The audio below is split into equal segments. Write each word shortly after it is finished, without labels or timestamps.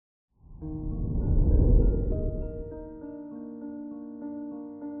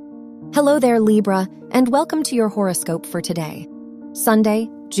Hello there, Libra, and welcome to your horoscope for today, Sunday,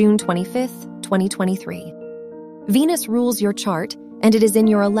 June 25th, 2023. Venus rules your chart, and it is in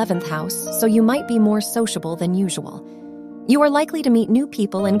your 11th house, so you might be more sociable than usual. You are likely to meet new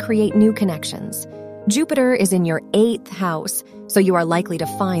people and create new connections. Jupiter is in your 8th house, so you are likely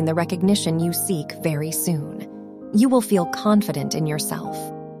to find the recognition you seek very soon. You will feel confident in yourself.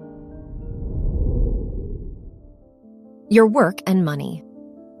 Your work and money.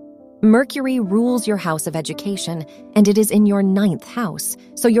 Mercury rules your house of education, and it is in your 9th house,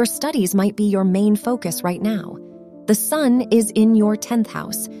 so your studies might be your main focus right now. The Sun is in your 10th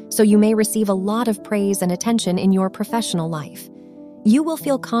house, so you may receive a lot of praise and attention in your professional life. You will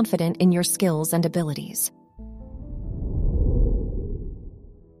feel confident in your skills and abilities.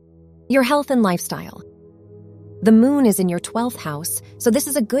 Your health and lifestyle. The Moon is in your 12th house, so this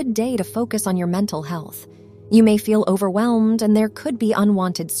is a good day to focus on your mental health. You may feel overwhelmed and there could be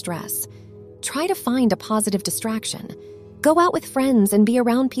unwanted stress. Try to find a positive distraction. Go out with friends and be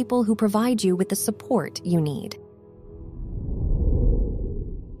around people who provide you with the support you need.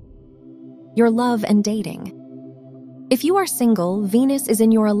 Your love and dating. If you are single, Venus is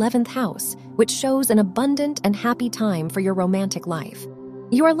in your 11th house, which shows an abundant and happy time for your romantic life.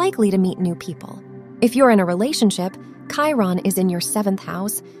 You are likely to meet new people. If you're in a relationship, Chiron is in your 7th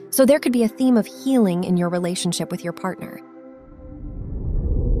house, so there could be a theme of healing in your relationship with your partner.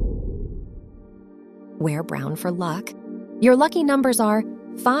 Wear brown for luck. Your lucky numbers are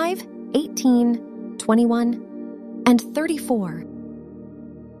 5, 18, 21, and 34.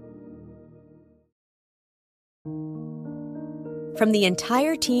 From the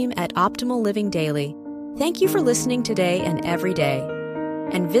entire team at Optimal Living Daily, thank you for listening today and every day.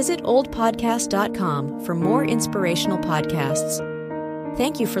 And visit oldpodcast.com for more inspirational podcasts.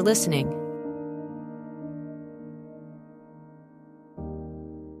 Thank you for listening.